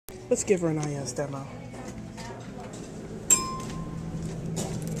Let's give her an IS demo.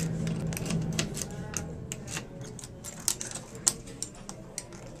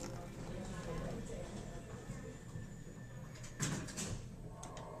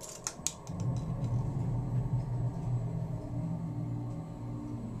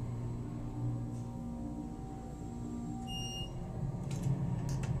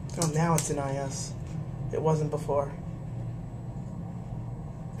 Oh, now it's an IS. It wasn't before.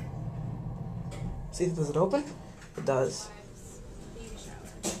 See, does it open? It does.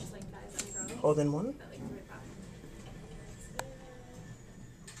 Hold in one.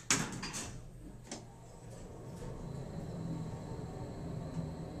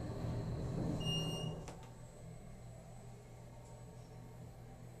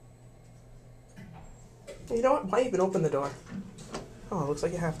 You know what? Why even open the door? Oh, it looks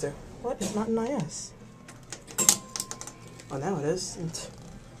like you have to. What? It's not an IS. Oh, now it is.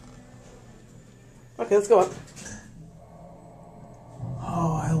 Okay, let's go up.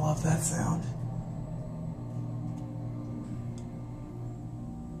 Oh, I love that sound.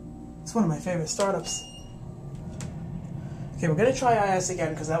 It's one of my favorite startups. Okay, we're gonna try IS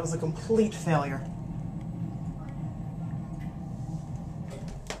again because that was a complete failure.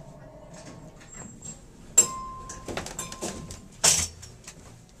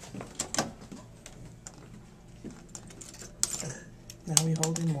 Now we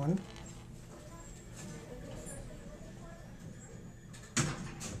hold in one.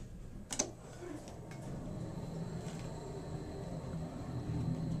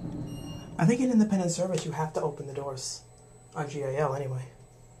 I think in independent service you have to open the doors. On GAL anyway.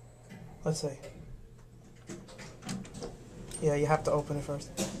 Let's see. Yeah, you have to open it first.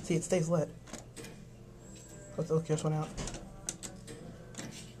 See, it stays lit. Let's look this one out.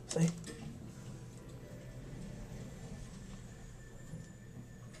 See?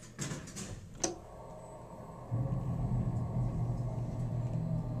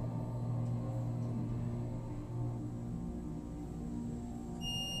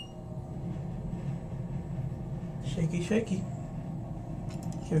 Shaky, shaky.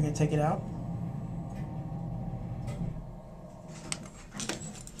 Okay, we're gonna take it out.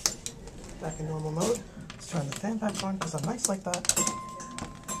 Back in normal mode. Let's turn the fan back on because I'm nice like that.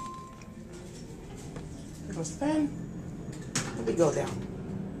 Here goes the fan. Let me go down.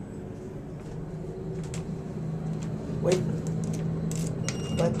 Wait.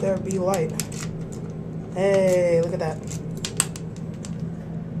 Let there be light. Hey, look at that.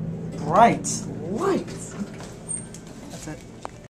 Bright light.